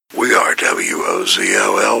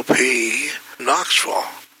WOZOLP, Knoxville,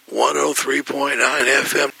 103.9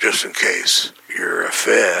 FM, just in case you're a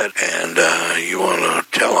Fed and you want to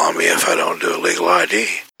tell on me if I don't do a legal ID.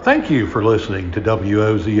 Thank you for listening to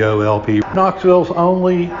WOZOLP, Knoxville's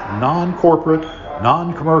only non-corporate,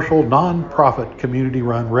 non-commercial, non-profit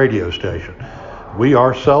community-run radio station. We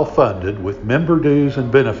are self-funded with member dues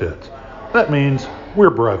and benefits. That means we're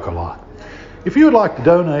broke a lot. If you would like to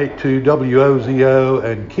donate to WOZO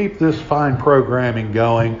and keep this fine programming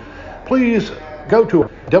going, please go to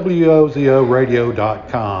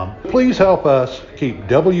WOZOradio.com. Please help us keep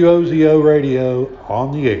WOZO Radio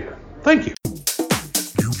on the air. Thank you.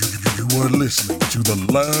 You are listening to the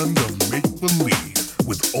Land of Make-Believe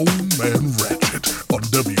with Old Man Ratchet on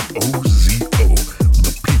WOZO,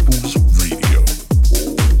 the People's Radio.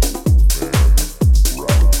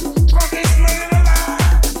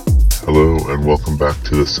 Hello and welcome back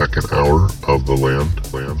to the second hour of the Land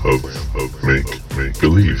of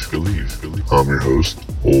Make-Believe. I'm your host,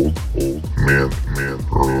 Old Man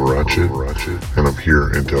Ratchet, and I'm here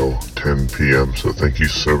until 10 p.m. So thank you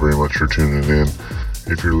so very much for tuning in.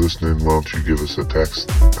 If you're listening, why don't you give us a text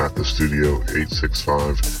at the studio,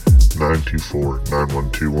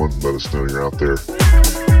 865-924-9121. Let us know you're out there.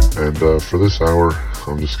 And for this hour,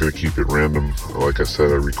 I'm just going to keep it random. Like I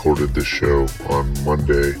said, I recorded this show on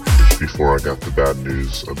Monday before I got the bad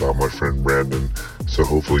news about my friend Brandon. So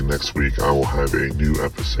hopefully next week I will have a new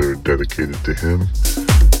episode dedicated to him.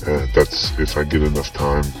 That's if I get enough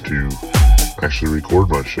time to actually record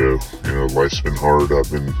my show. You know, life's been hard. I've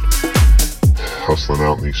been hustling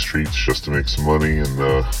out in these streets just to make some money,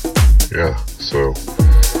 and so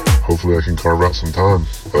hopefully I can carve out some time.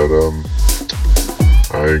 But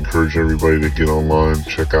I encourage everybody to get online,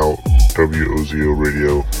 check out WOZO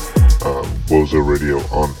Radio, WOZO Radio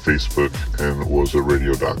on Facebook, and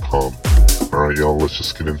WOZOradio.com. Alright y'all, let's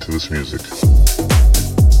just get into this music.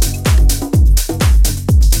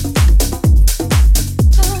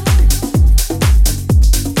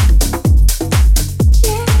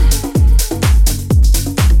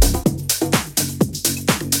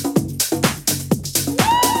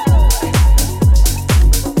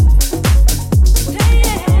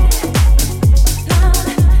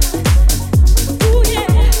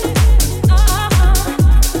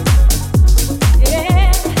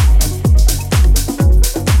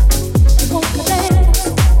 Dance.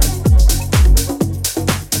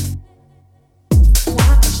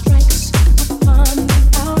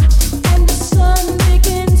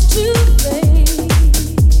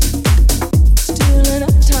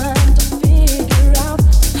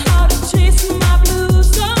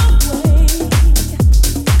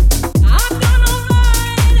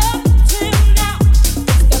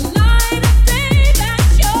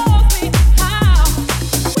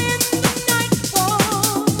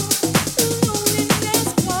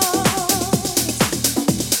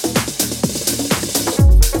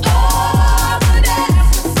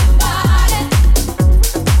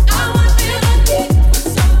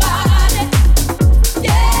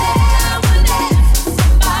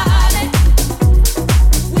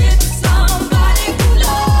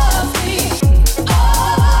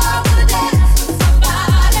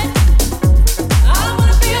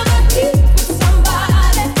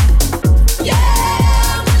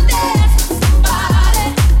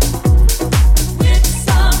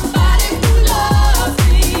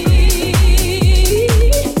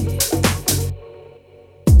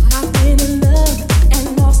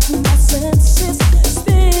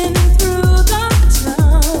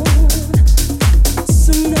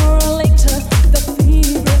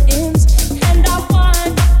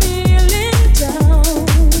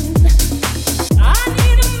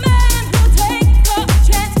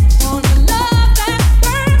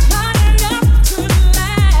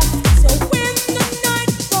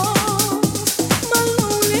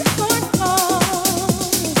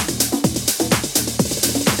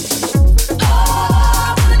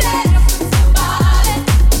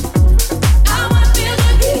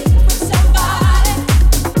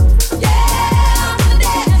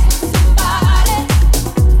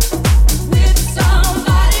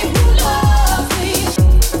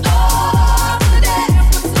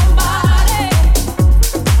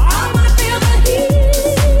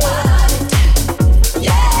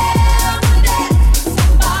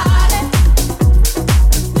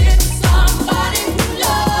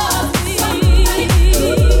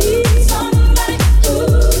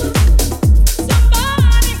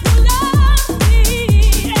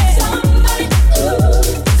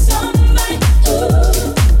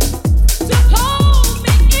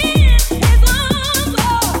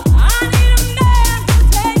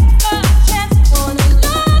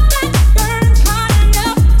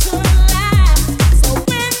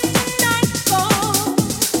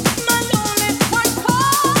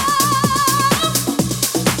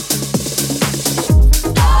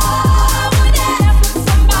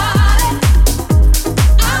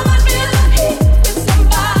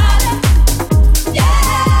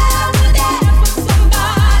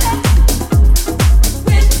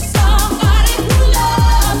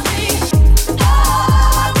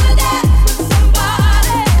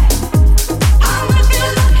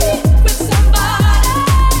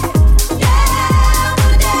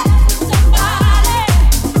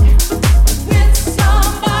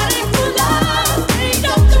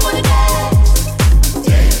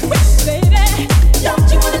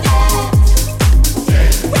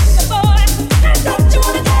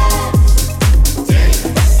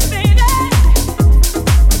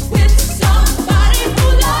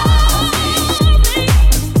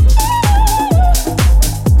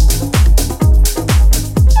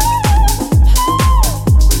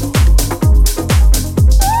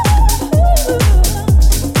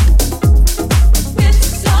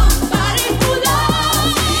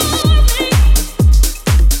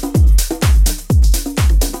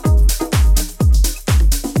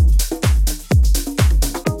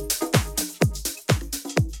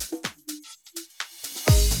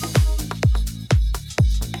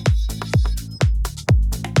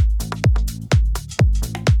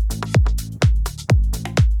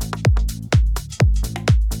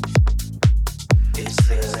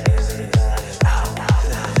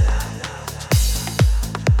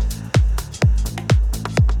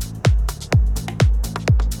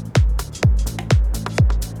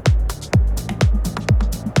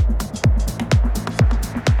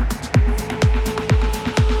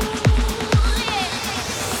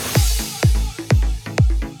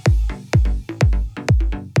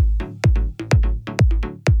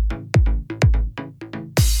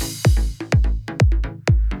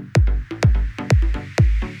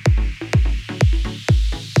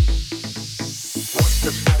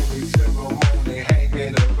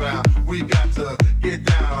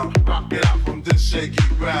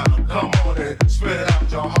 shaky ground. Come on and spread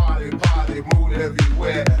out your heart and party, move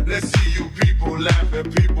everywhere. Let's see you people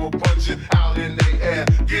laughing, people punching out in the air.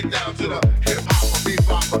 Get down to the hip hop,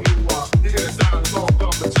 bebop, new hear the sound is all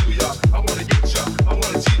coming to ya. I wanna get ya, I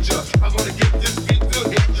wanna teach ya. I'm gonna get this beat to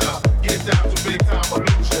hit ya. Get down to big time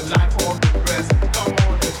illusion, life on the rest. Come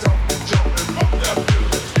on and jump and pump that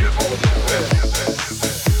music. Get on the best.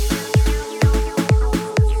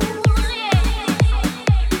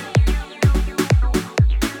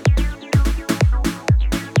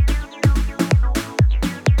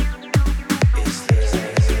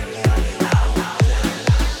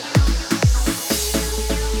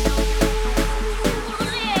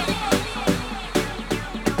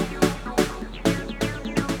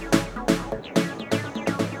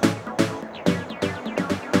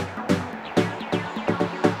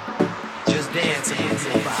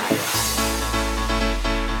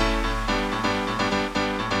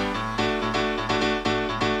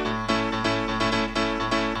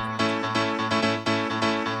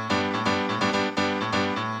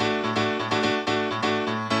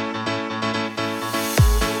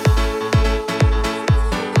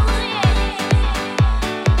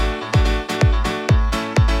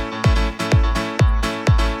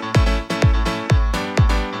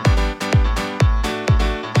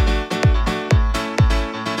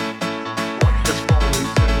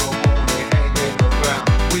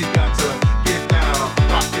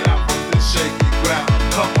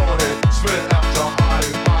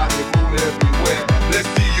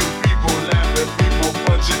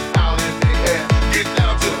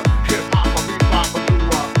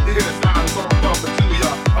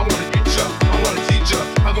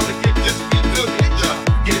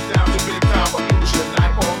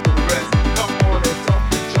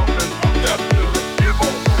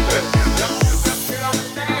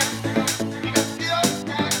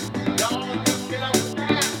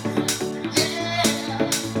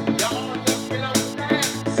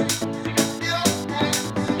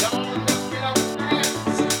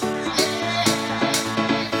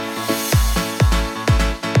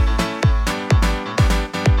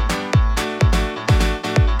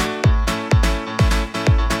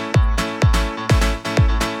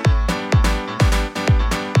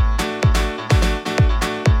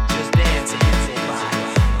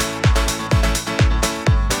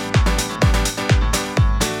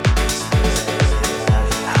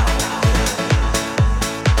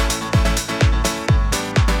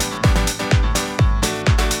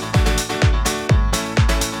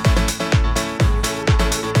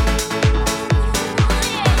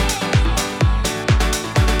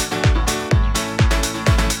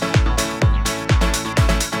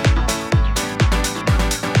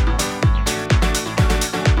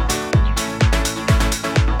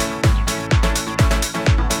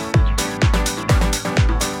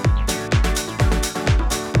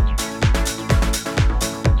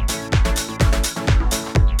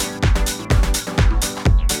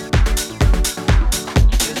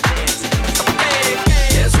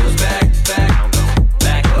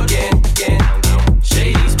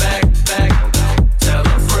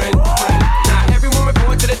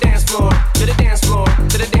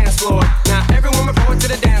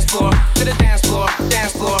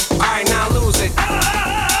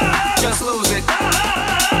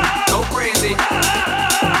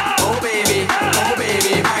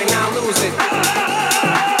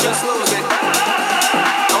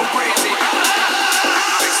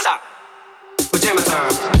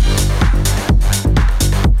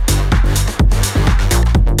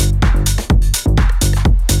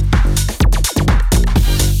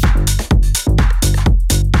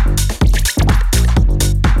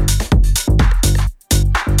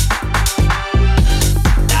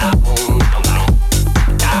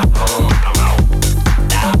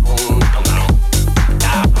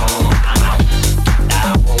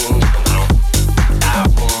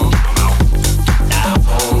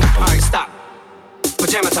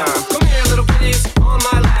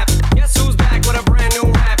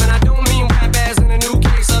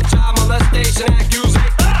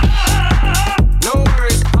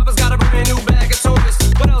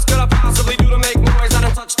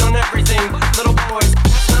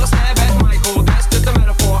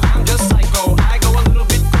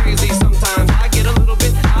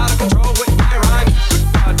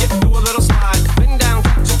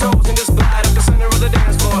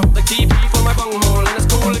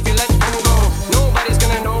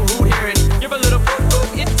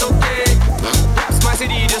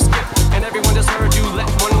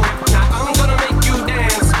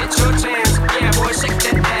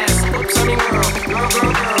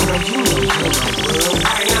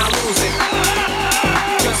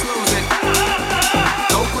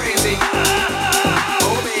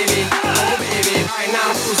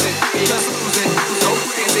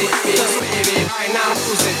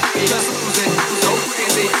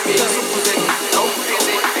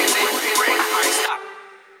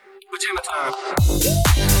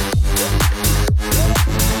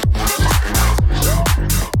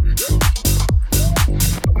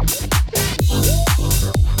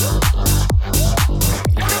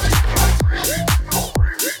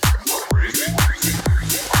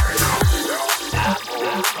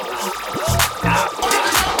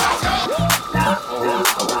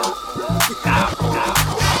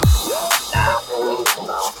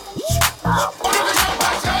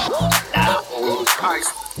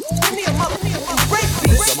 Christ. Give me a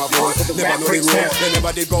breakbeat. Some of us never know the rule. They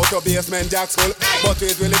never did go to basement jack school. But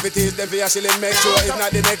it will if it is, then we are shilling. Make sure it's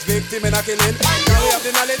not the next victim in a killing. Now we have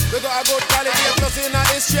the knowledge, we got a good quality. Plus in our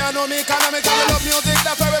history, I know me economics. I love music,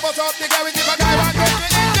 that's why we bust up the garage. If a guy want to get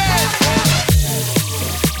in there.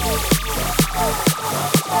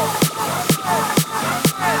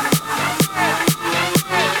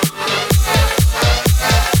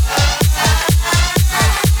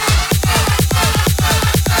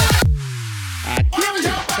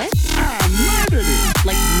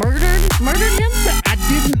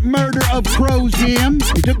 Murder of Crow's Jim.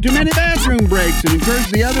 He took too many bathroom breaks and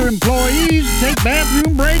encouraged the other employees to take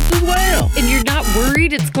bathroom breaks as well. And you're not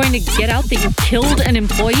worried it's going to get out that you killed an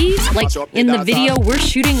employee? Like in the video we're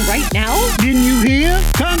shooting right now? Didn't you hear?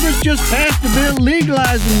 Congress just passed a bill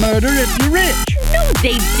legalizing murder if you're rich. No,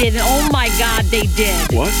 they didn't. Oh my God, they did.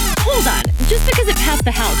 What? Hold on. Just because it passed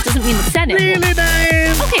the House doesn't mean the Senate Really, will.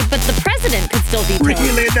 Diane? Okay, but the president could still veto.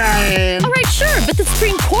 Really, Diane? All right, sure, but the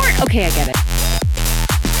Supreme Court. Okay, I get it.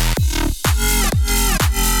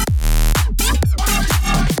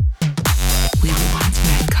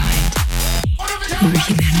 We were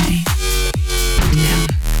humanity. Now,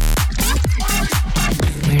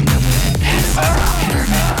 we're no more than pests.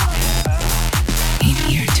 Came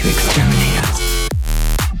here to exterminate us.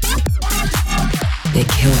 They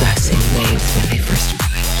killed us in waves when they first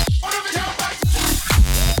arrived.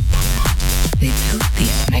 They built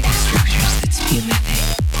these megastructures that spew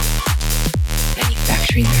methane,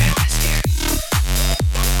 manufacturing their atmosphere.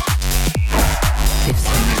 They've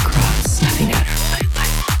sown their crops, snuffing out our plant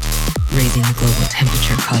life, raising the global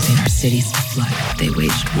temperature, causing our cities to flood. They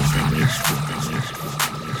waged war.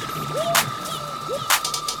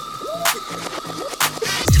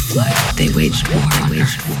 To flood. They waged war.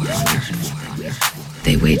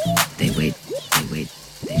 They waged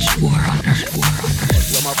war on Earth.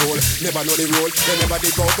 Some of all never know the rule. They never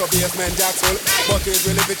did go to basement jack school. But it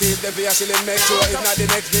will if it is, then we are shilling. Make sure it's not the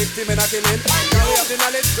next victim in a killing. Now we have the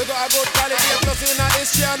knowledge, we got a good quality. Plus in our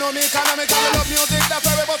history, I know me economics. I love music, that's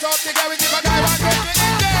why we bust up the garage. If a guy want to get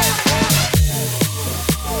in there.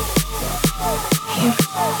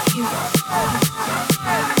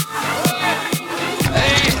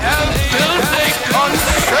 They have built a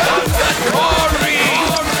conservatory.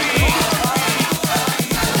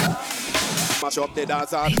 Mash up the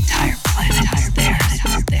dance hall. The entire planet is there.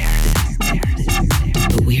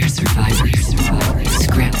 But we are survivors.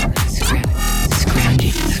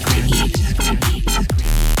 Scrounging to eat.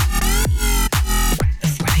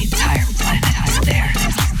 Before the entire planet is there.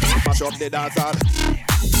 Mash up the dance hall.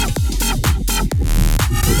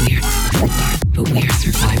 But we are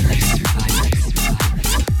survivors.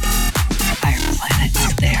 Our planet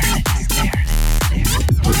is there.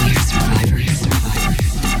 But we are survivors.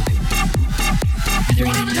 There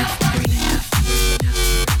ain't enough.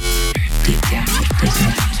 Deep down, there's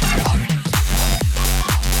enough.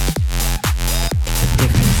 A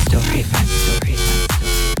different story.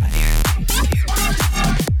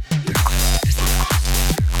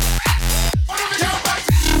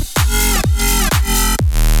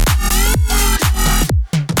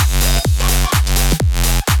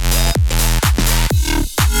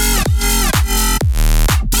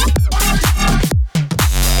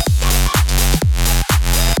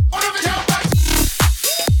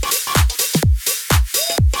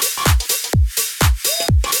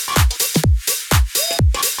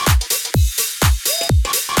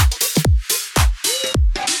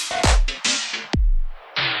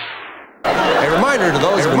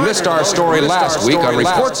 Our story last week on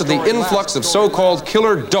reports of the influx of so-called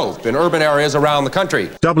killer dope in urban areas around the country.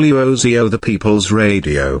 WOZO, the People's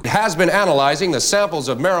Radio, has been analyzing the samples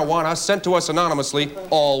of marijuana sent to us anonymously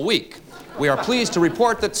all week. We are pleased to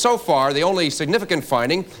report that so far the only significant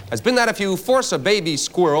finding has been that if you force a baby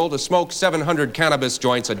squirrel to smoke 700 cannabis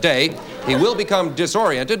joints a day, he will become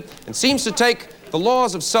disoriented and seems to take the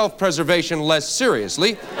laws of self-preservation less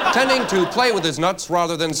seriously, tending to play with his nuts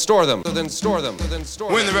rather than store them. When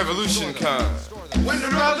the revolution comes. When the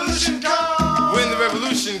revolution comes. When the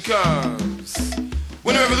revolution comes.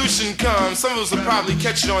 When the revolution comes, some of us will probably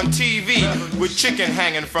catch it on TV with chicken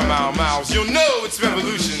hanging from our mouths. You'll know it's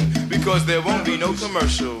revolution because there won't be no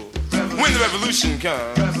commercial. When the revolution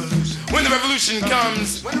comes. When the revolution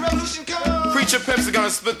comes. When the revolution comes. Preacher pimps are gonna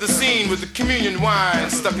split the scene with the communion wine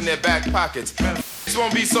stuck in their back pockets. This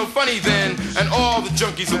won't be so funny then, and all the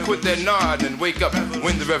junkies will quit their nod and wake up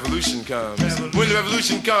when the revolution comes. When the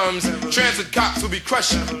revolution comes, transit cops will be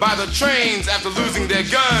crushed by the trains after losing their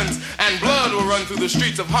guns, and blood will run through the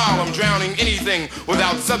streets of Harlem, drowning anything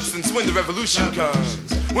without substance when the revolution comes.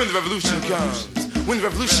 When the revolution comes. When the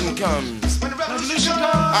revolution comes. When the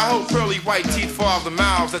I hope pearly white teeth fall out of the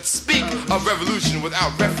mouths that speak of revolution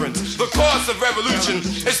without reference. The course of revolution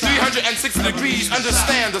is 360 degrees.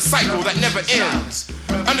 Understand the cycle that never ends.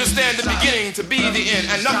 Understand the beginning to be the end,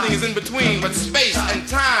 and nothing is in between but space and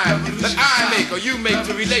time that I make or you make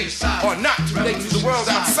to relate or not to relate to the world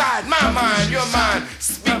outside my mind, your mind.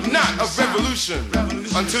 Speak not of revolution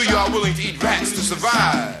until you are willing to eat rats to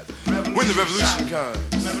survive. When the revolution comes.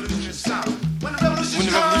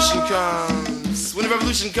 When the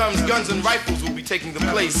revolution comes, guns and rifles will be taking the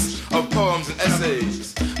place of poems and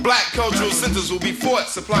essays. Black cultural centers will be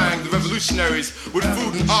forts supplying the revolutionaries with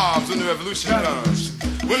food and arms when the revolution comes.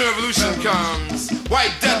 When the revolution comes,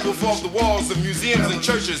 white death will fall off the walls of museums and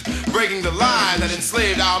churches, breaking the lie that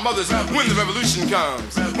enslaved our mothers. When the revolution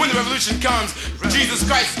comes, Jesus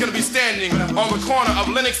Christ is going to be standing on the corner of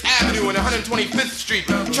Lenox Avenue and 125th Street,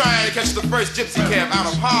 trying to catch the first gypsy cab out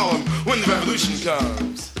of Harlem. When the revolution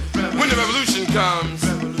comes,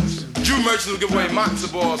 Jew merchants will give away matzo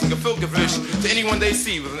balls and gefilte fish to anyone they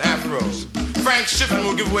see with an afro. Frank Shippen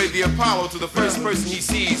will give away the Apollo to the first person he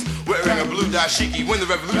sees wearing a blue dashiki. When the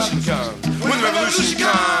revolution comes,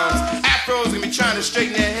 afros are gonna be trying to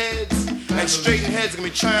straighten their heads, and straighten heads are gonna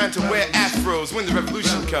be trying to wear afros. When the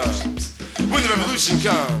revolution comes, but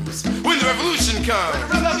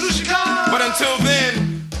until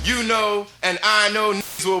then, you know and I know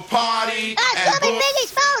niggas will party and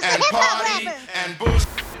bullshit and party and bullshit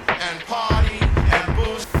and party and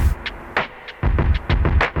bullshit.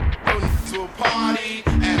 Niggas will party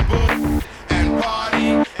and bullshit and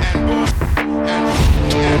party and bullshit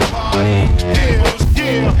and party and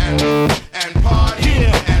bullshit and party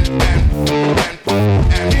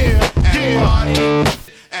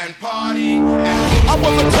and party. I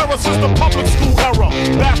was a terror since the public school era.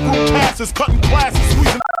 Bathroom passes, cutting classes,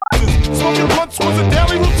 squeezing smoking blunts was a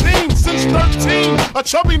daily routine since 13. A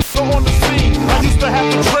chubby nigga on the scene. I used to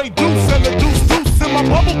have the tray deuce and the deuce in my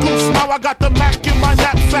bubble goose. Now I got the Mac in my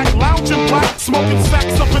knapsack, lounging black, smoking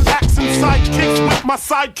sacks up in axe and sidekicks with my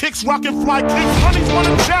sidekicks, rocking fly kicks. Honeys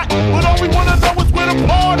wanna chat, but all we wanna know is where the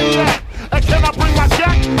party at. And can I bring my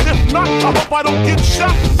jack? If not, I hope I don't get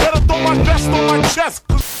shot. Better throw my vest on my chest,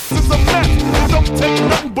 cause this is a mess. It don't take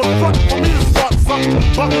nothing but front for me to start something.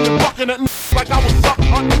 Bucking at like I was duck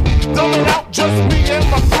hunting. Dumb it out, just me and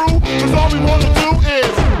my crew, cause all we wanna do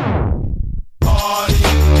is party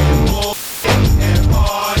and bullshit and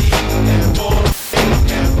party and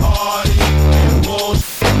bullshit and party and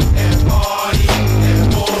bullshit and party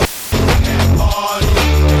and bullshit and party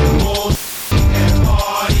and bullshit and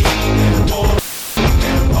party and bullshit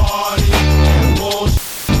and party and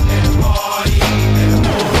bullshit and party and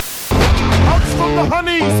bullshit. Hugs from the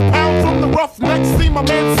honeys, pound from the roughnecks. See my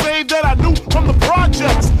man say that I knew from the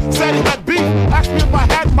projects. Said he had beef, asked me if I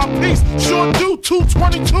had my piece. Sure do,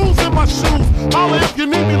 222s in my shoes. Holla if you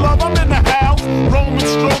need me, love, I'm in the house. Roam and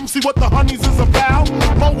strom, see what the honeys is about.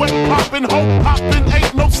 Moet poppin', hope poppin',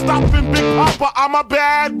 ain't no stoppin'. Big Papa, I'm a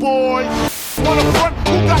bad boy. Wanna front,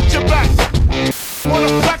 who got your back? Wanna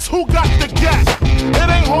flex, who got the gap? It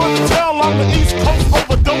ain't hard to tell, I'm the East Coast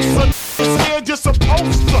overdoser. Scared you're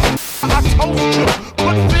supposed to. I told you,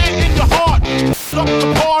 put fear in your heart. Up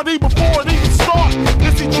the party before it even start.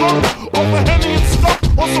 Is he drunk, over Henny and stuff,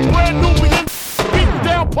 or some brand new we in beating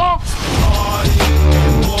down punks? Party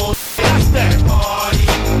and bullshit. That's that. Party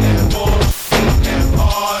and bullshit and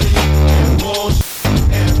party and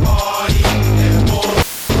bullshit and party and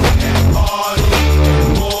bullshit and party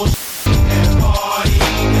and bullshit and party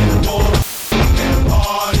and bullshit and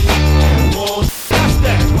party and bullshit. That's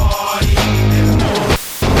that. Party and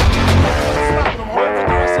bullshit.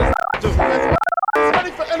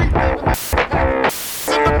 Ready for anything.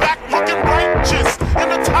 In the back looking righteous,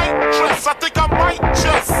 in a tight dress. I think I might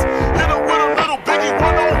just hit her with a little Biggie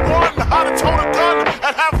 101. How to tote a gun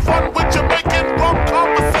and have fun with Jamaican rum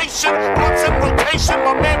conversation. Blunts in rotation,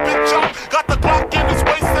 my man Big John got the Glock in his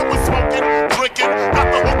waist and we're smoking, drinking.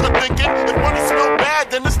 Got the hooker thinking, if money smell bad,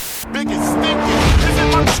 then this big is stinking. Is it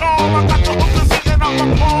my charm? I got the hookers eating out my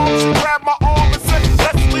palm. She grabbed my arm and said,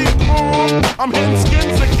 let's leave calm. I'm hitting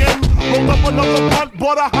skins again. Rolled up another blunt,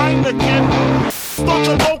 bought a Heineken. Start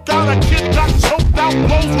to loke out, a kid got choked out,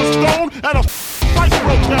 blows was thrown, and a fight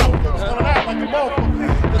broke out. Like a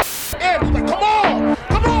motherfucker. And he's like, come on,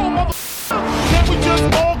 motherfucker. Can't we just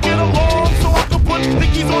all get along so I can put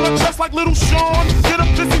pickies on her chest like little Sean? Get a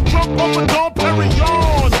pissy drunk off a Dom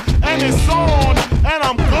Perignon, and it's on, and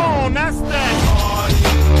I'm gone. That's that. Party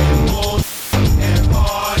and bullshit and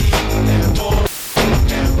party and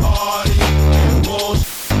bullshit and party and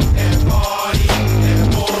bullshit and party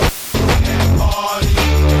and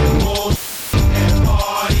bullshit. And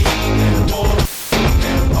party and bullshit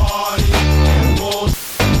and party and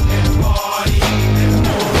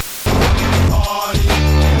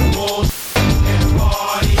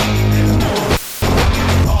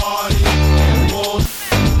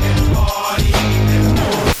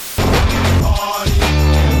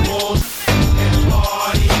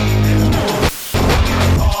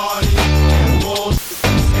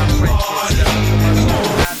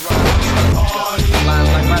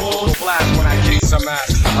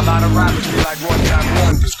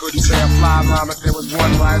wonders. Couldn't say a fly rhyme if there was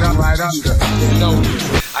one right under. They know this.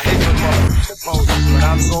 I hate the motherfucking poses, but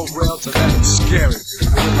I'm so real to them it's scary.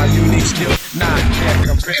 And with my unique skill, nah, you can't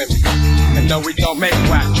compare me. And no, we don't make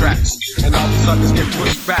whack tracks. And all the suckers get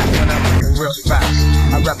pushed back when I'm bringing real facts.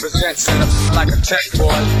 I represent setups like a tech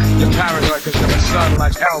boy. You're paranoid cause you're a son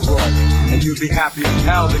like Elroy. And you'd be happy as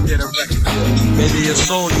hell to get a record deal. Maybe your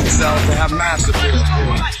soul you'd sell to have mass appeal.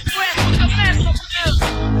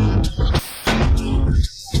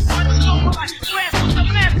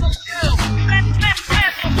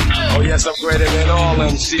 Oh yes, I'm greater than all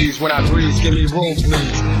MCs. When I breathe, give me room,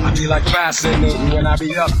 please. I be like fascinating when I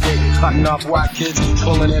be updating, cutting off white kids,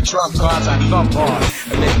 pulling their trump cards. I thump hard,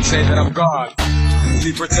 and they can say that I'm God.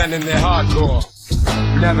 Be pretending they're hardcore.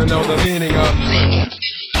 Never know the meaning of.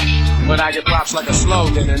 But I get props like a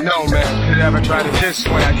slogan, and no man could ever try to diss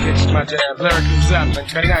when I ditch my jam. Lyrically zap and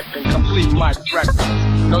connect and complete my breakfast.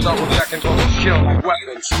 No double checking will kill like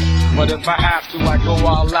weapons. But if I have to, I go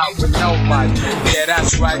all out with no fight. Yeah,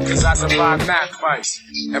 that's right, cause I survive math fights.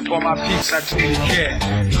 And for my peeps, I truly care.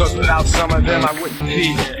 Cause without some of them, I wouldn't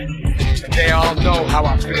be here. And they all know how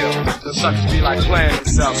I feel. The suckers be like playing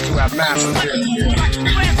themselves to have massive appeal.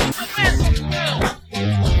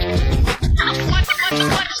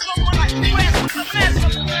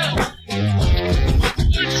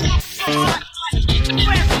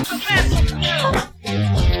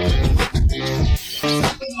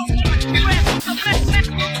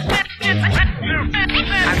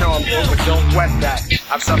 I know I'm old, but don't wet that.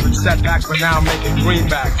 I've suffered setbacks, but now I'm making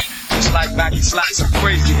greenbacks. Just like baggy slacks of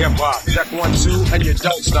crazy hip-hop. Check 1, 2, and you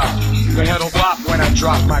don't stop. Your head'll flop when I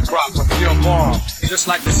drop my crop of pure bomb. Just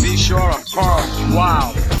like the seashore, I'm calm,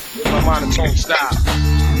 wild, with my monotone style.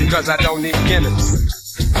 Because I don't need gimmicks.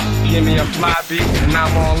 Give me a fly beat, and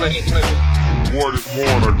I'm all in it. What is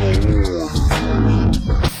more to go on?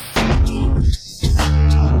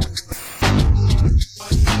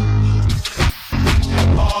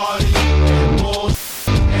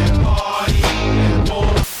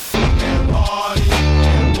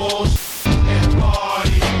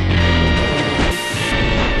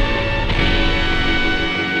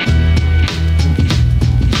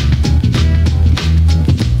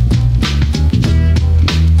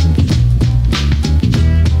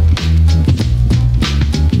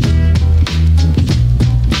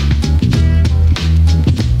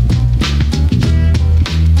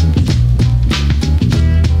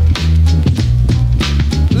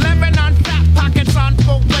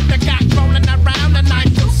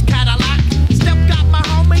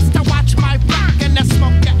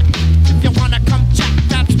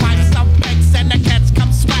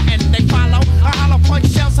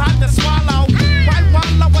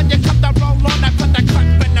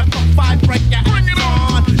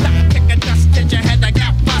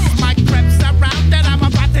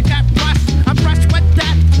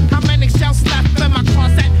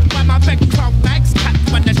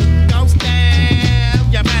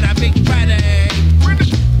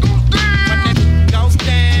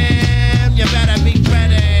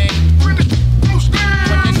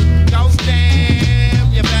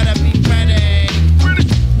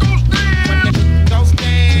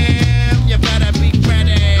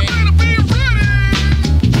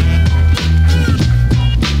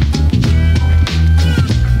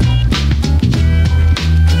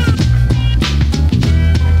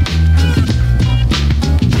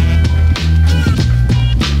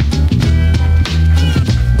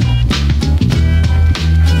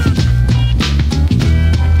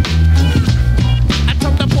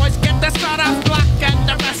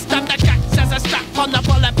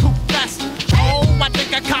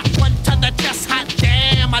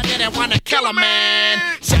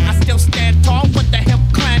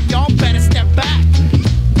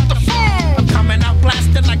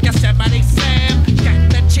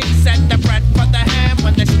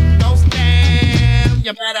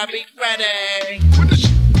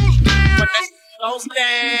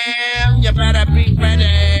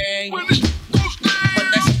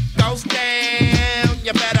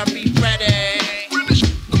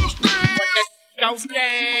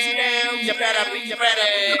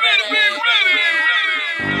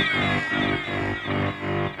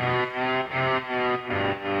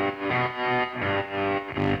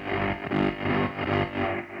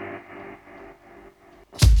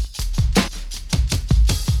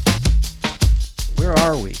 Where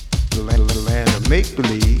are we? The land of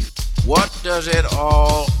make-believe. What does it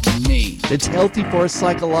all mean? It's healthy for us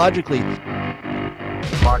psychologically.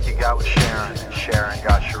 Marky got with Sharon, and Sharon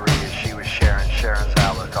got Cherie, and she was sharing Sharon's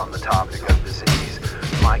outlook on the topic of disease.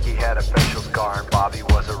 Mikey had a facial scar, and Bobby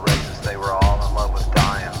was a racist. They were all in love with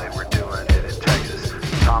dying. They were doing it in Texas.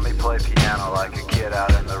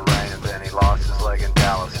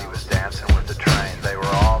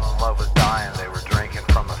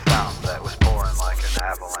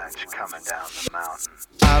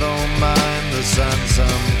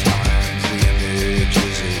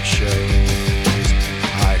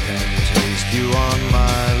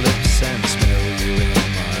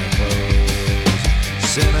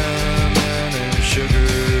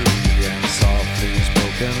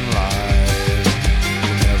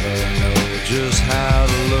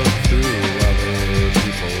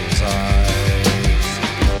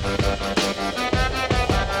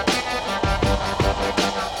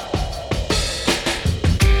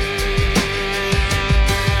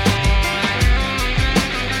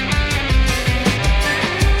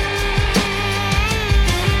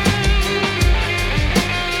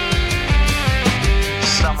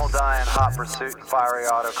 pursuit and fiery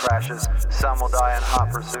auto crashes. Some will die in hot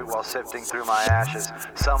pursuit while sifting through my ashes.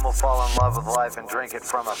 Some will fall in love with life and drink it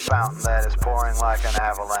from a fountain that is pouring like an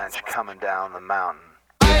avalanche coming down the mountain.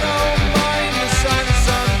 I don't mind the sun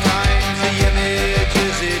sometimes, the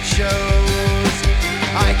images it shows.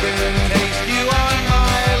 I can taste you on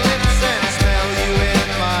my lips and smell you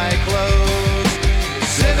in my clothes.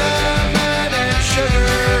 Cinnamon and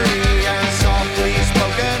sugary and softly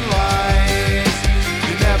spoken lies.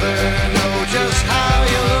 You never know just how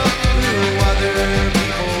you look through other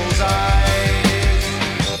people's eyes.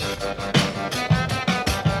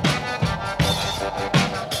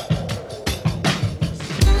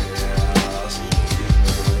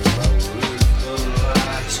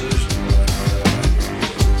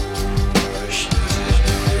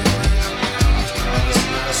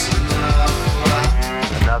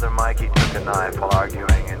 Another Mikey took a knife while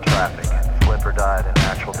arguing in traffic. Flipper died a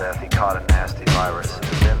natural death, he caught a nasty virus.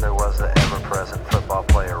 Then there was the ever-present football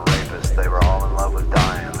player rapist. They were all in love with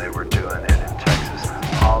dying, they were doing it in Texas.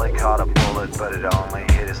 Ollie caught a bullet, but it only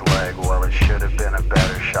hit his leg. Well, it should have been a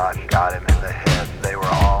better shot, got him in the head. They were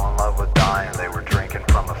all in love with dying, they were drinking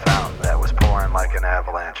from a fountain that was pouring like an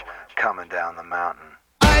avalanche coming down the mountain.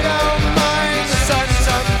 I don't mind the sun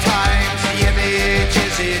sometimes, the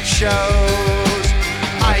images it shows.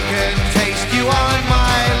 I can taste you on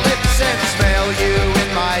my lips and smell you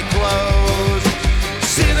in my clothes.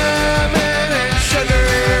 Cinnamon and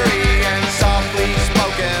sugary and softly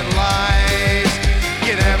spoken lies.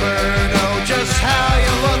 You never know just how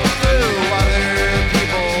you look through other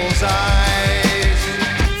people's eyes.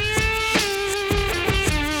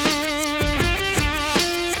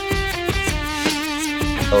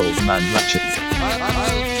 Old Man Ratchet.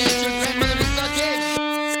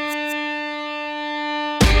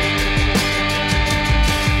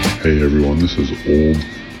 Hey everyone, this is Old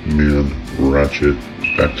Man Ratchet,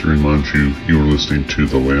 back to remind you, you are listening to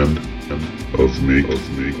The Land of Make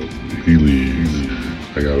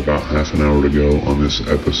Believe. I got about half an hour to go on this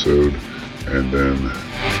episode, and then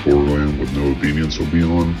Borderland with No Obedience will be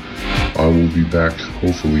on. I will be back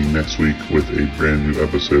hopefully next week with a brand new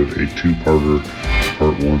episode, a two-parter.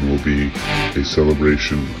 Part 1 will be a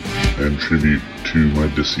celebration and tribute to my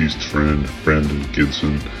deceased friend, Brandon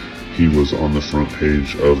Gibson. He was on the front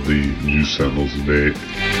page of the News Sentinels today.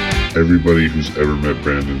 Everybody who's ever met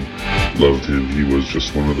Brandon loved him. He was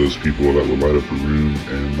just one of those people that would light up a room,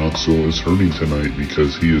 and Knoxville is hurting tonight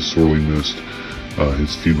because he is sorely missed.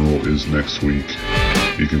 His funeral is next week.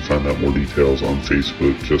 You can find out more details on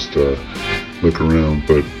Facebook. Just look around.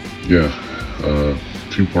 But yeah,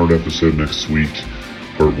 two-part episode next week.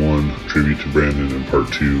 Part 1, tribute to Brandon, and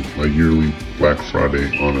Part 2, a yearly Black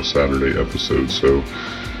Friday on a Saturday episode. So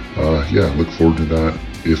yeah, look forward to that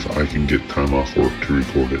if I can get time off work to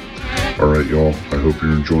record it. Alright y'all, I hope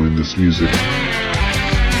you're enjoying this music.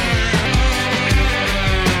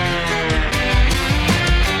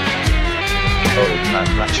 Old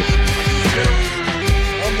Man Ratchet.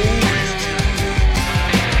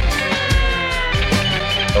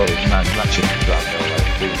 Old Man Ratchet.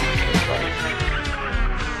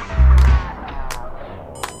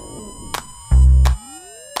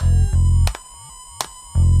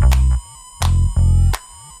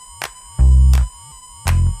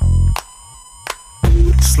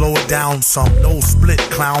 Slow it down some, no split,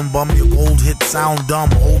 clown bum. Your gold hit sound dumb,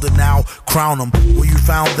 hold it now, crown them. Where you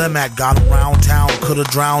found them at, got them round town. Could've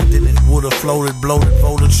drowned in it, would've floated, bloated,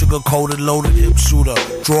 voted, sugar-coated, loaded, hip shooter.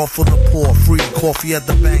 Draw for the poor, free coffee at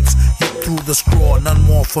the banks. Hit through the straw, none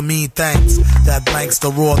more for me, thanks. That blanks the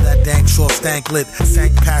roar, that dank sure stank lit.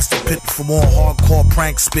 Sank past the pit for more hardcore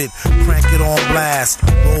prank spit. Crank it on blast,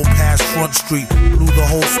 roll past Front Street. Blew the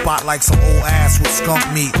whole spot like some old ass with skunk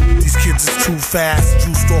meat. These kids is too fast,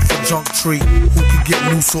 juiced off a junk tree. Who could get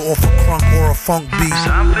looser off a crunk or a funk beat?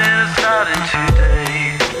 Something is starting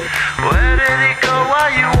today. Where did it go?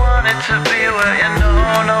 Why you want it to be? Where you know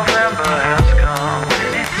November has come.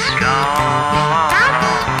 It's gone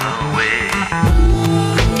away.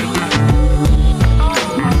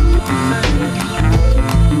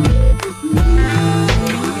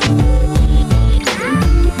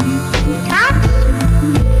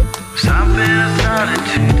 Something is starting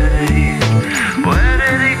today. Where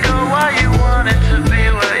did it go? Why you want it to be?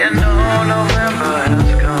 Where you know November has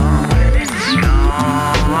come. It's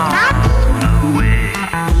gone away.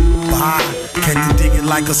 Bah, can you dig it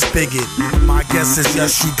like a spigot? My guess is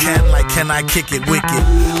yes you can, like can I kick it wicked?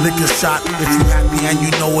 Lick a shot if you happy and you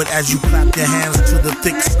know it as you clap your hands to the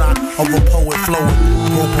thick snot of a poet flowing.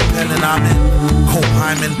 Go propelling, I'm in. Cope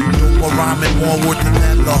Hyman, dope rhyming, more worth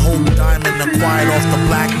than the whole diamond acquired off the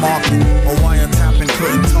black market. A wiretapping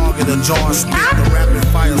couldn't target a jar spit. The rapid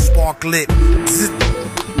fire spark lit. Zit.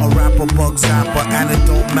 A rapper bug zapper, and it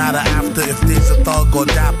don't matter after if there's a thug or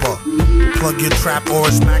dapper. Plug your trap or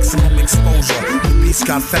it's maximum exposure. The beast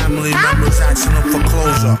got family members asking them for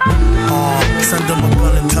closure. Send them a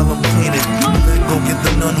gun and tell them clean it. Then go get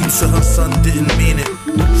the nun who said her son didn't mean it.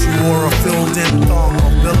 She wore a filled-in thong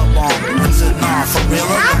or Billabong and said, nah, for real,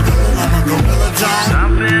 I'm a gorilla John.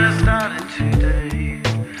 Something started today.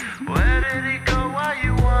 Where did he go? Why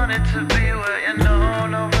you wanted to be where you know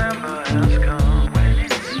November has come?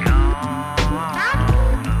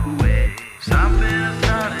 Something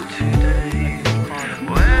started today.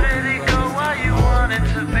 Where did he go? Why you wanted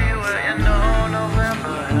to be where you know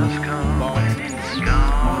November has come? It's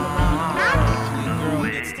gone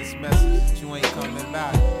away. Gets this message, you ain't coming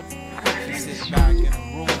back. She sits back in a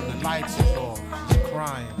room, the lights are off, she's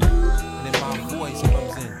crying, and then my voice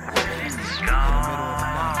comes in. It's gone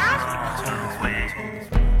away.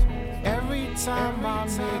 Every time I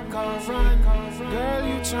make a run, girl,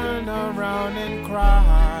 you turn around and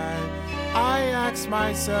cry. I ask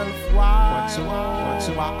myself why.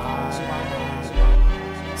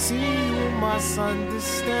 See, you must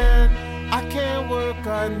understand, I can't work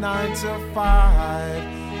a 9 to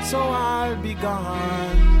 5, so I'll be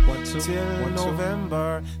gone till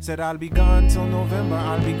November. Said I'll be gone till November,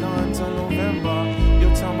 I'll be gone till November. You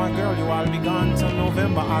tell my girl you I'll be gone till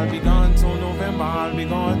November, I'll be gone till November, I'll be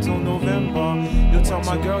gone till November. You tell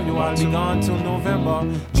my girl you I'll be gone till November.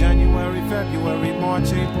 January, February,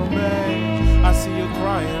 March, April, May. I see you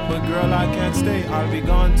crying, but girl I can't stay. I'll be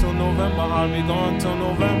gone till November, I'll be gone till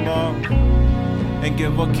November. And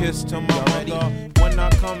give a kiss to my mother. When I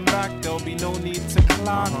come back, there'll be no need to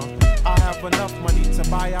clock. I have enough money to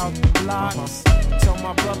buy out the blocks. Tell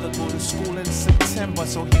my brother go to school in September,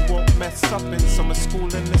 so he won't mess up in summer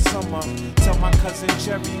school in the summer. Tell my cousin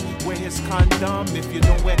Jerry wear his condom. If you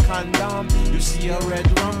don't wear condom, you see a red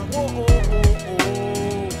rum. Oh, oh, oh,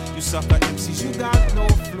 oh. You sucker MCs, you got no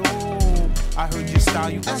flow. I heard your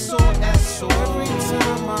style, you SOS. Every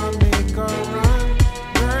time I make a run,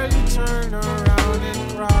 girl, you turn around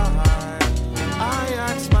and cry. I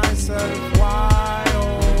ask myself why,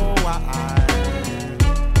 oh why.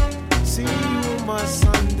 See, you must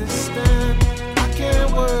understand, I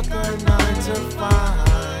can't work a 9 to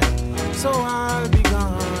 5, so I'll be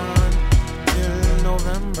gone till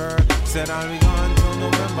November. Said I'll be gone till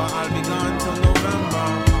November, I'll be gone till November.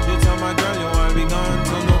 You tell my girl, yo, I'll be gone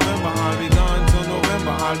till November, I'll be gone till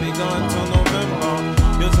November, I'll be gone till November.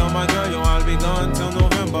 You tell my girl, yo, I'll be gone till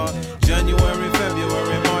November. January,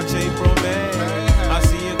 February, March, April, May. I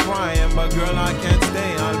see you crying, but girl, I can't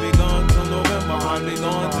stay. I'll be gone till November, I'll be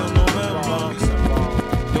gone till November.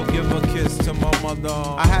 You'll give a kiss to my mother.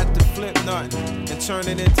 I had to flip nothing and turn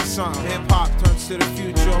it into something. Hip-hop turns to the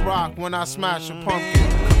future of rock when I smash a pumpkin.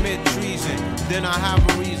 Commit treason, then I have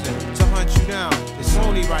a reason to hunt you down. It's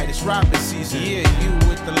only right, it's rapping season. Yeah, you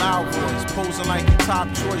with the loud voice, posing like your top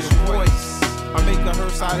choice voice. I make a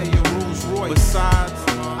hearse out of your Rolls Royce. Besides,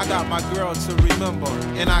 I got my girl to remember,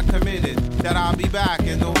 and I committed that I'll be back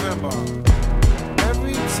in November.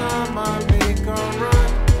 Every time I make a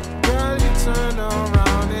run, girl, you turn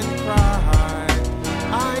around and cry.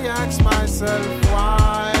 I ask myself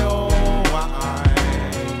why, oh why.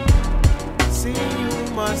 See,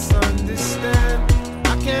 you must understand,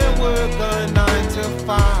 I can't work a 9 to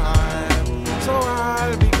 5, so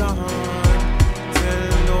I'll be gone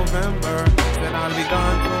till November. Then I'll be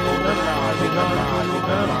gone till November, I'll be gone till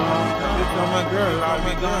November. You tell my girl, I'll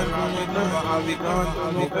be gone till November, I'll be gone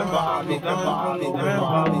till November, I'll be gone till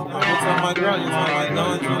November. You tell my girl, you tell my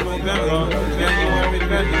gone till November. January,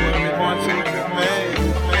 February, March, April, May.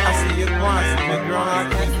 I see you once, my girl, I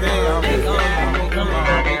can't stay. I'll be gone till November,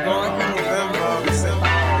 I'll be gone till November.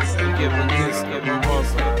 Give a kiss, give a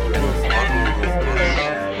hustle.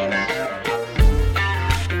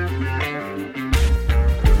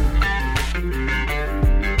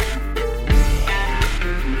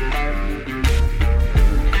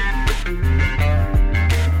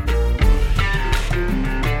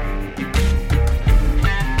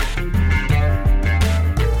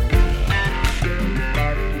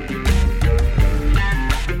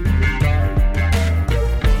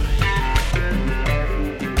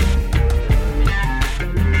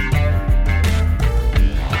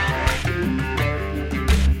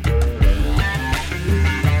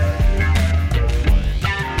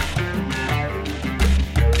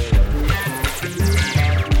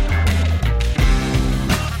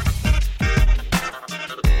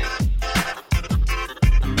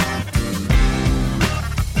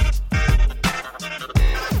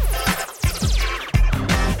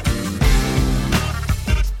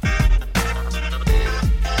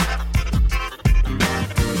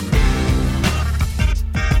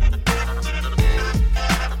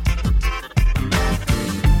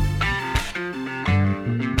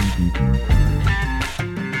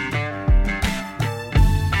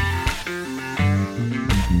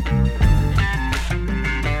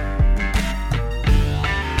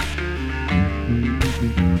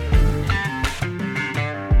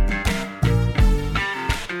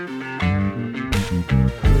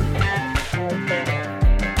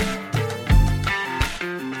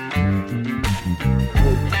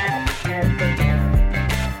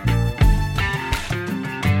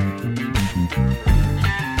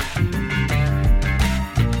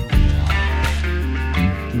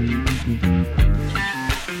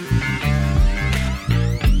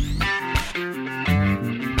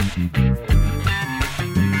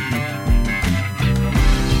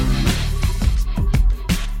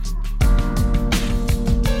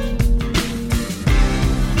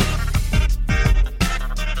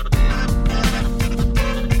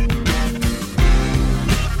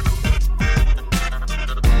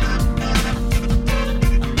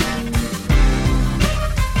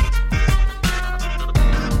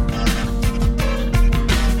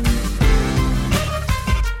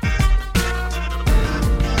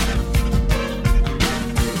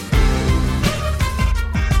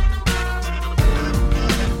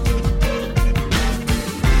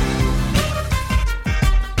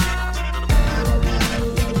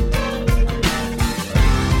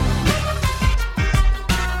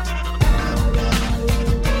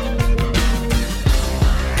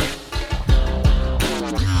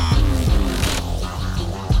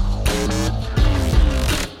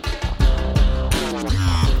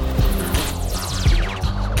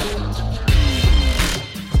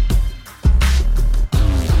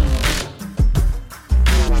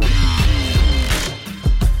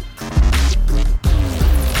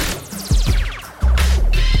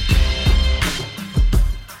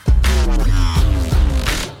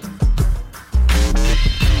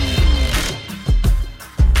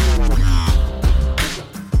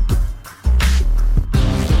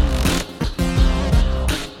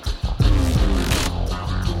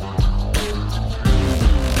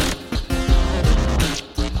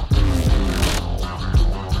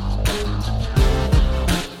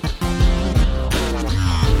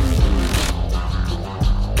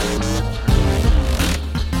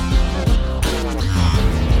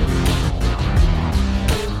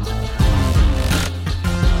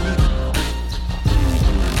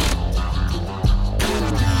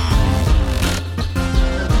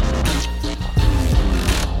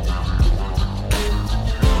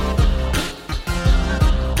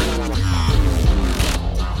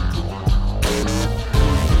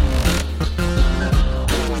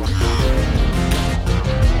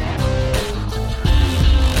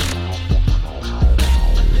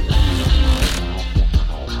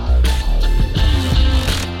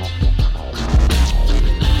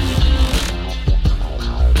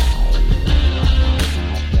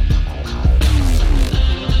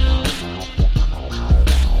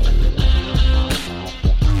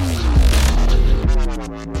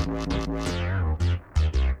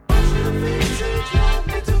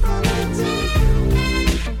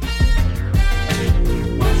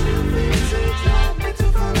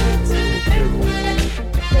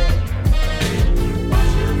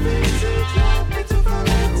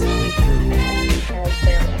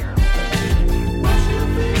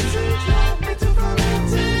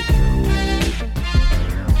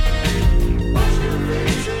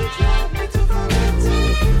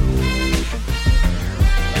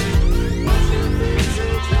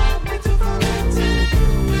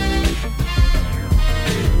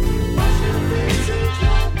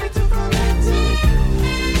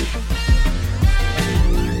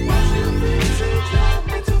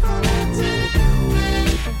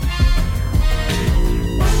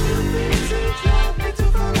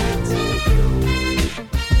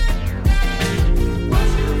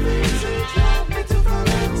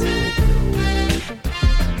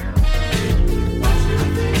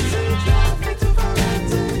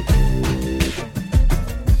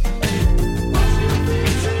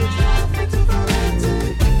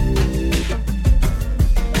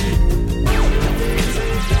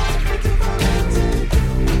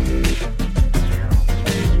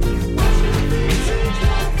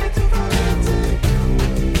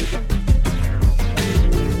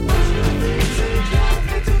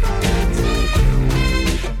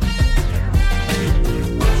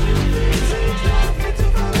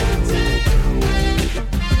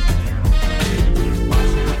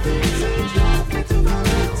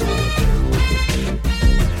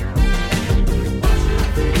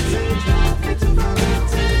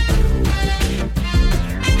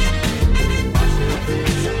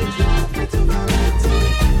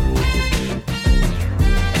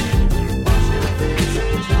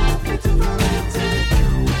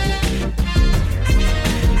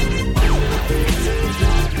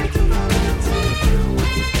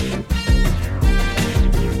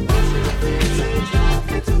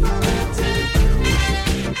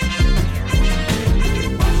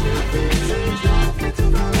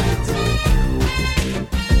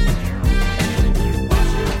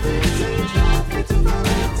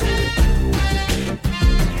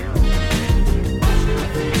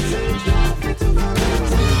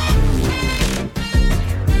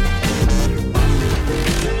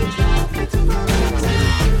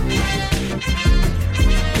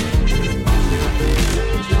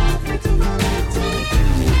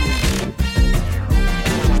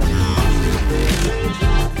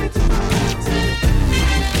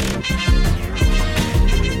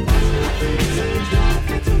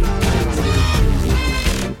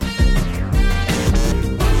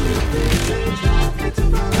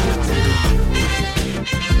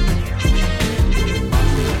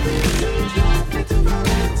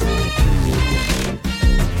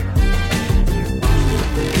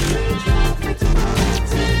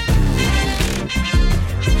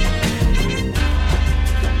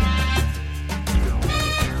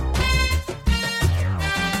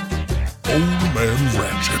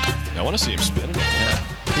 want to see him spin it.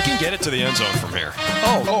 Yeah. He can get it to the end zone from here.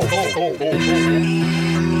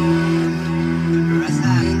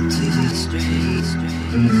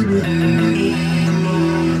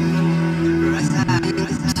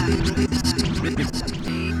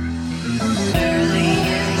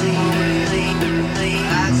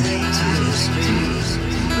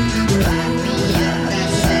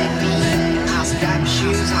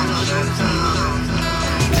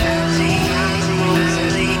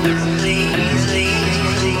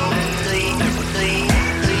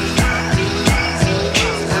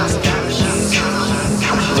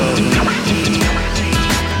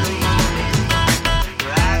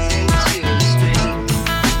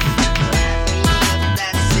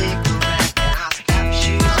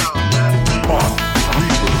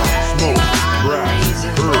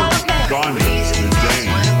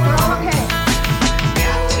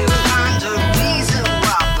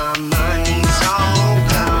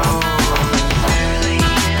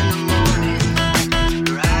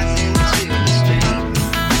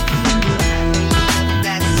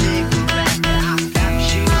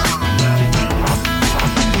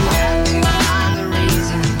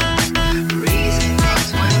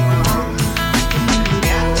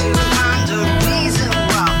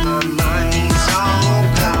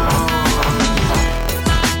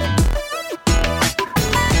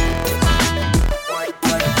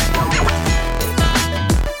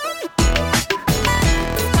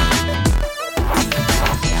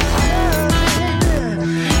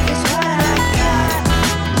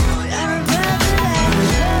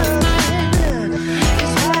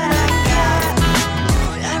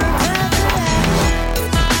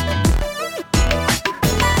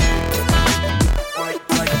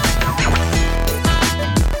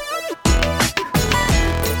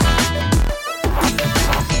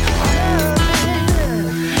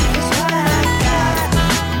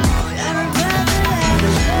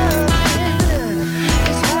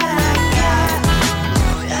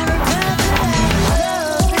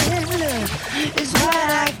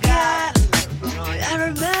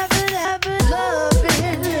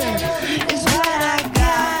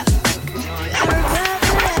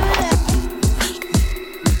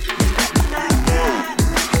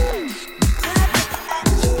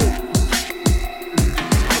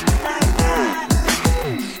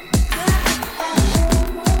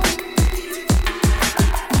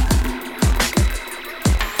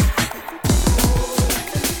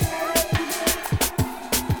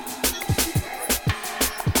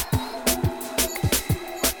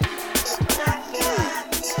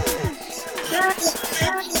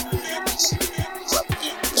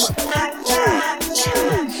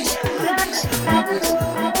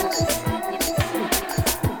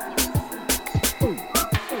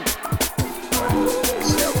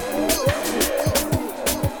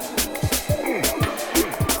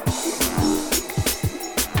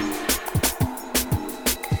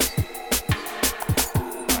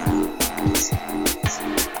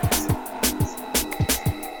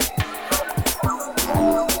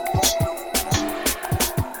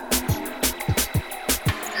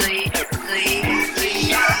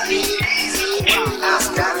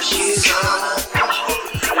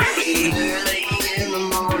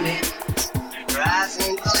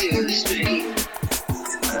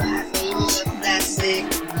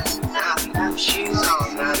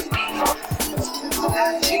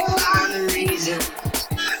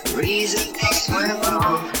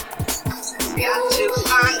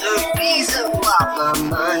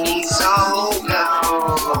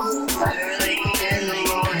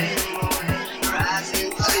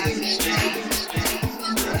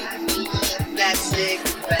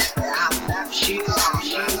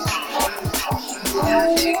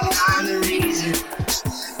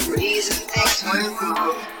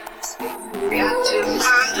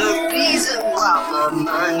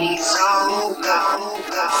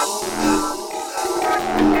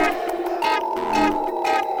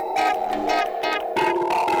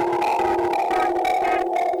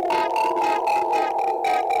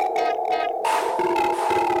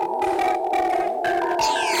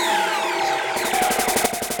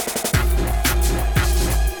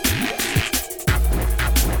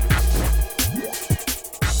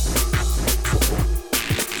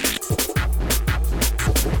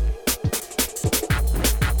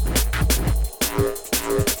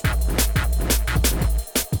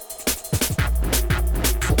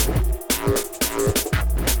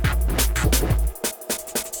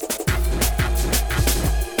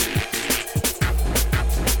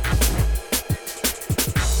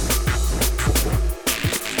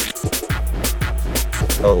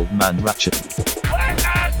 Old Man Ratchet.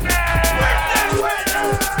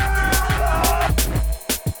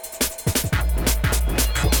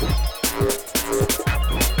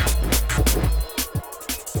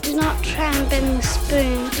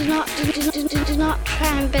 spoon. Do not try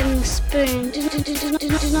and bend the spoon. Do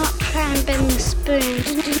not try and bend the spoon.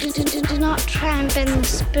 Do not try and bend the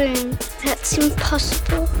spoon. That's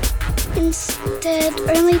impossible. Instead,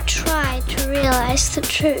 only try to realize the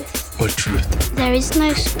truth. What truth? There is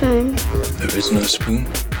no spoon. There is no spoon?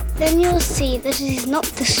 Then you'll see that it is not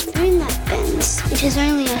the spoon that bends. It is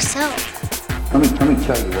only yourself. Let me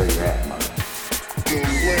tell you where you're at, Mother. The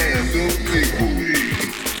land of make-believe.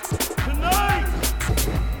 Tonight,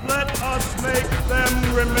 let us make them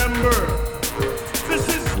remember. This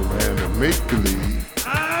is The land of make-believe.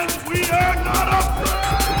 and we are not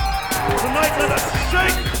afraid. Tonight, let us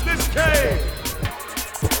shake this cage.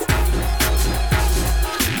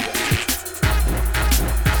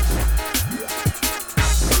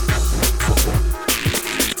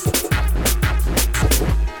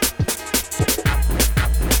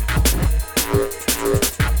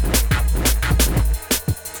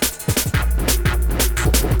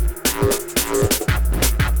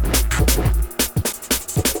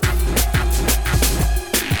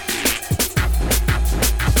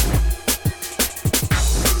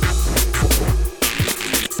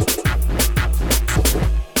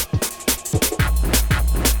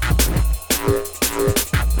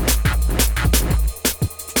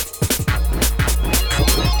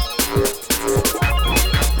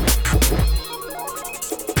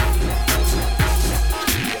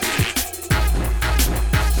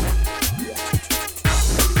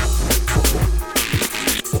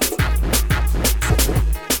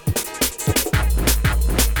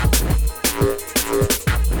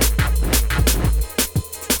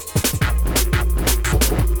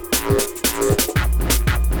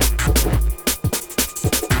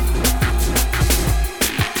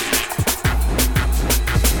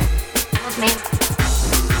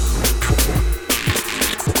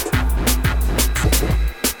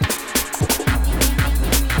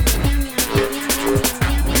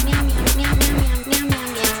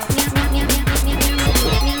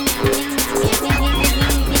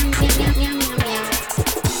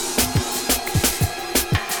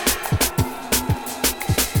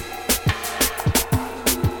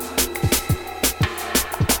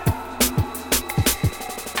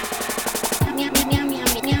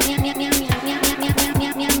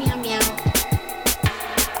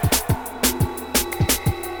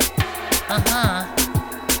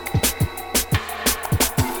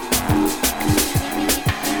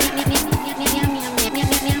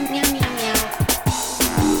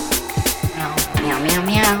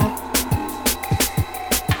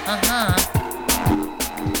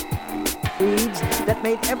 That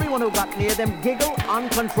made everyone who got near them giggle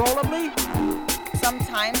uncontrollably?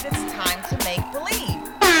 Sometimes it's time to make believe.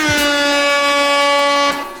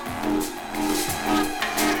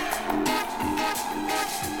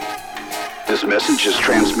 This message is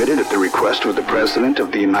transmitted at the request of the President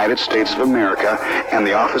of the United States of America and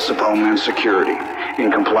the Office of Homeland Security. In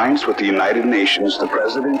compliance with the United Nations, the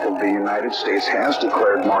President of the United States has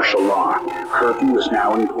declared martial law. Curfew is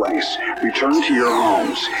now in place. Return to your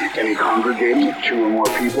homes. Any congregating of 2 or more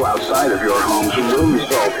people outside of your homes will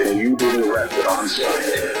result in you being arrested on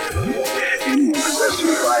site. Anyone possessing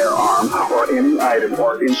a firearm or any item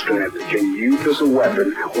or instrument that can be used as a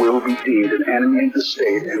weapon will be deemed an enemy of the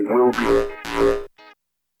state and will be...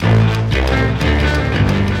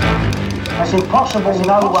 It's impossible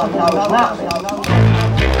no one knows nothing.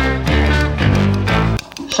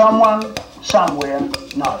 Someone, somewhere,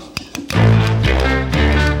 knows.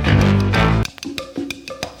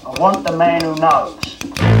 I want the man who knows.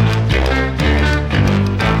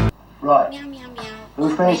 Right.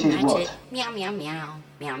 Who fancies what? Meow, meow, meow.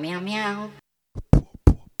 Meow, meow, meow.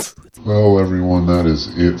 Well, everyone, that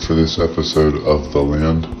is it for this episode of The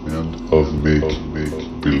Land of Make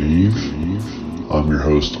Believe. I'm your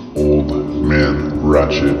host, Old Man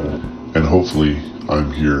Ratchet, and hopefully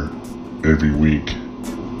I'm here every week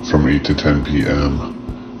from 8 to 10 p.m.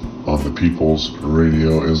 on the People's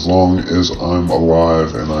Radio as long as I'm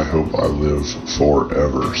alive, and I hope I live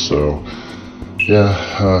forever. So,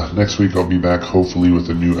 yeah, next week I'll be back hopefully with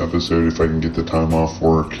a new episode if I can get the time off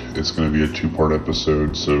work. It's going to be a 2-part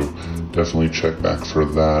episode, so definitely check back for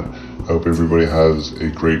that. I hope everybody has a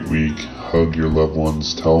great week. Hug your loved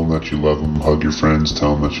ones, tell them that you love them. Hug your friends,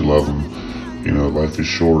 tell them that you love them. You know, life is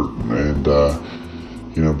short, and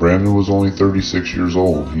you know, Brandon was only 36 years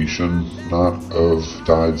old. He should not have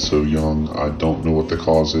died so young. I don't know what the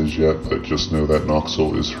cause is yet, but just know that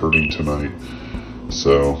Knoxville is hurting tonight.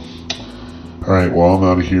 So, alright, well, I'm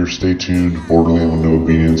out of here. Stay tuned. Borderland with No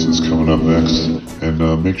Obedience is coming up next. And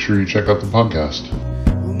make sure you check out the podcast.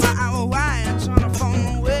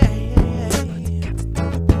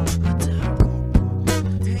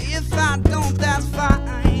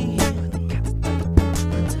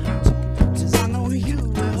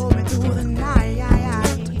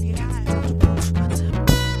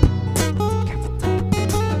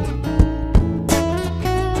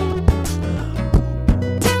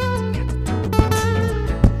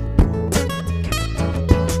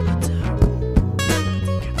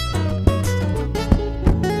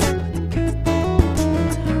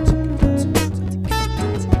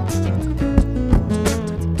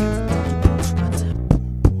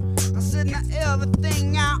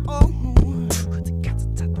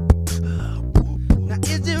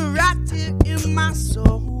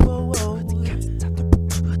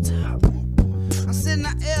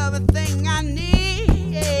 thing I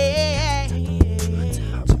need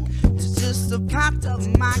is just a part of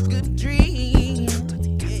my good dream.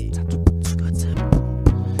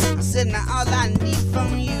 I said, now all I need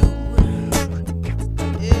from you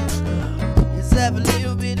is every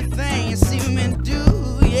little bit of thing you see me do.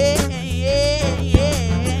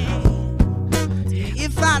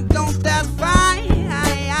 If I don't, that's fine.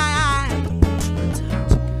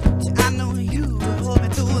 I know you will hold me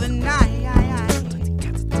through the night.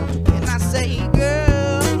 And I say,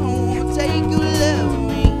 girl, I won't take you love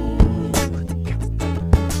me.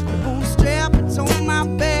 I won't strap it on my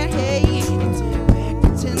back back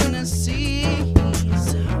to Tennessee.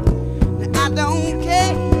 Now I don't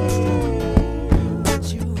care what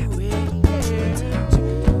you wear,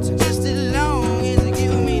 just as long as you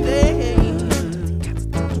give me that.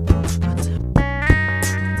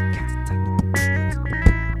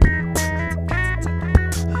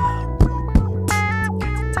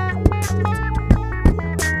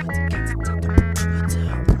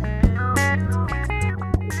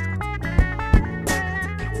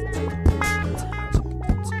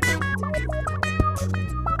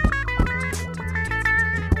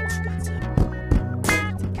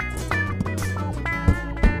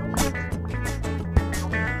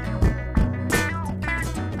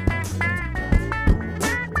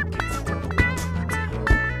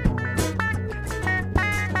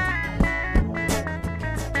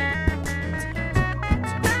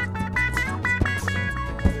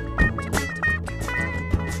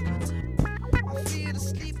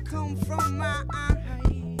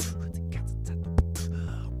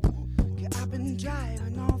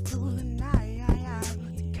 Driving all through the night,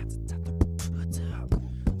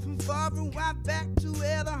 from far and wide back to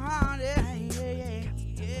where the heart is.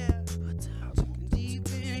 Deep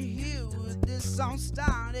in here where this song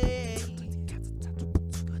started,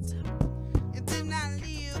 and then I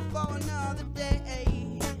live for another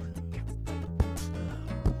day.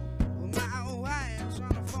 With my wife trying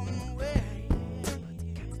to phone away.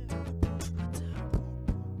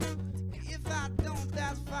 If I don't,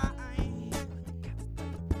 that's fine.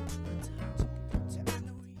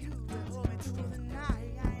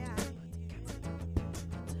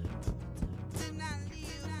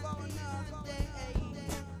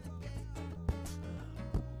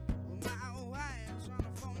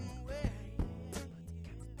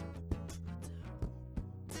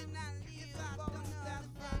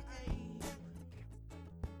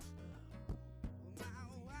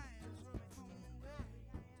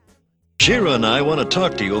 Shira and I want to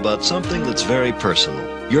talk to you about something that's very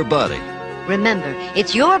personal. Your body. Remember,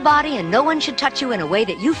 it's your body and no one should touch you in a way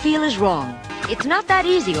that you feel is wrong. It's not that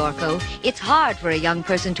easy, Orko. It's hard for a young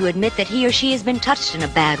person to admit that he or she has been touched in a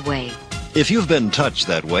bad way. If you've been touched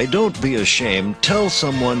that way, don't be ashamed. Tell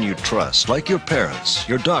someone you trust, like your parents,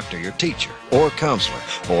 your doctor, your teacher, or counselor,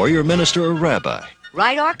 or your minister or rabbi.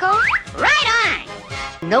 Right, Orko? Right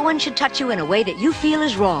on! No one should touch you in a way that you feel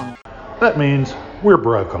is wrong. That means we're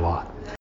broke a lot.